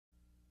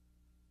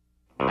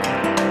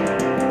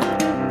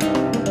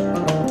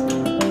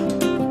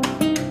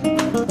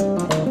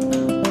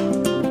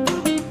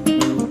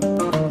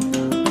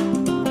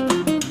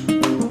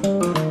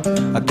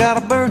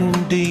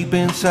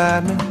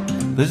inside me.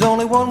 There's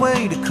only one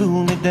way to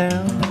cool me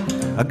down.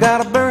 I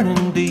got a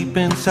burning deep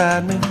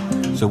inside me.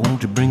 So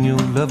won't you bring your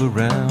love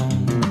around?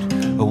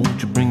 Oh,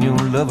 won't you bring your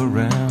love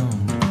around?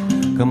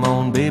 Come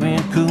on, baby,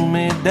 and cool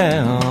me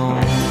down.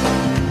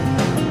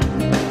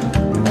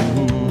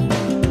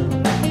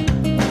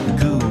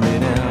 Cool me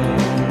down.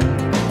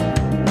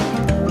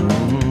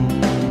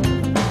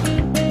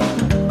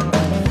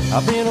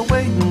 I've been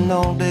waiting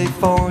all day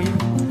for you.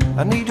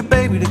 I need you,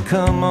 baby, to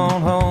come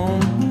on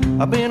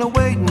home. I've been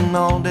waiting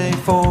all day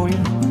for you.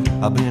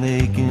 I've been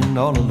aching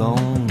all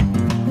alone.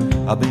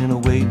 I've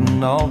been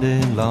waiting all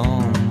day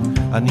long.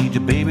 I need you,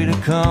 baby, to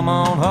come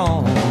on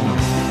home.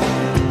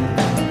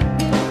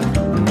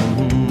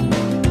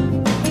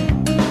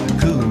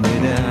 Cool me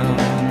down.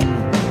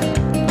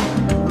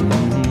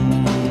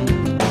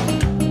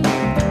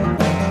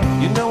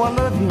 You know I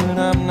love you and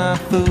I'm not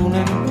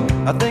fooling.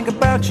 I think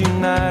about you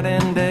night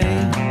and day.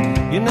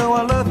 You know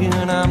I love you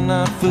and I'm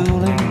not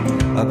fooling.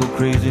 I go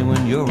crazy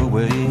when you're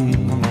away.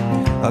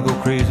 I go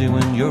crazy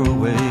when you're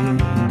away.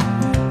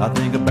 I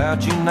think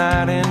about you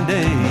night and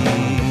day.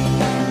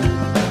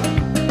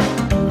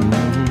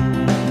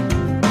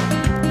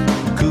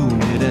 Cool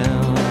me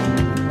down.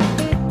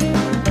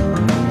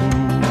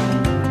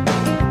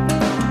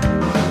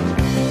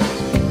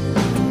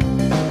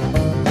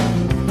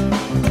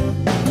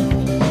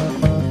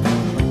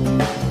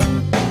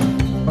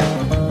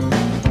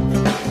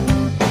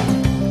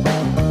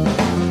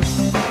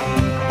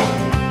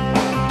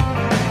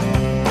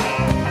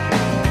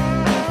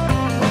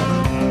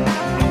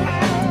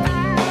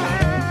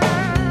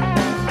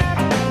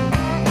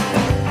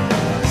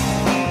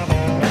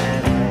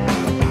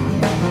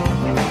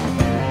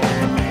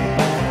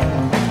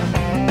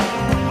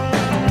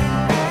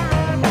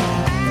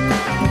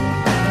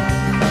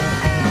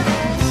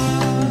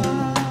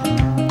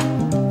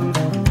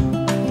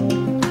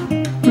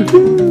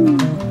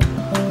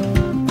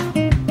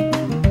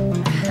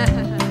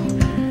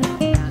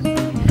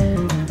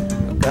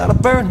 Got a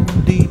burning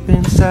deep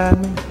inside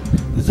me.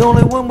 There's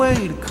only one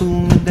way to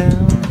cool me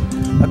down.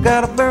 I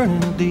got a burning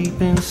deep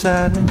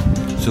inside me.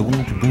 So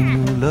won't you bring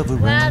your love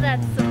around? Wow,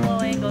 that's some low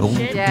angle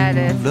shit. Yeah, it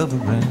is. Love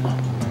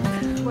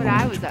around. What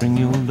I was up Bring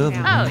your to. love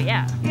Yeah. around. Oh,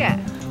 yeah. Yeah.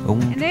 Oh,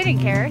 And they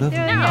didn't care. They were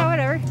like, No. yeah,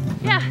 whatever.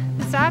 Yeah.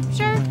 Stop,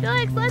 sure. They're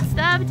like, let's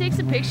stop and take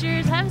some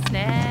pictures, have a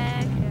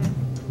snack.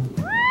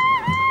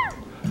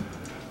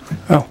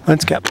 Oh,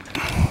 that's Cap.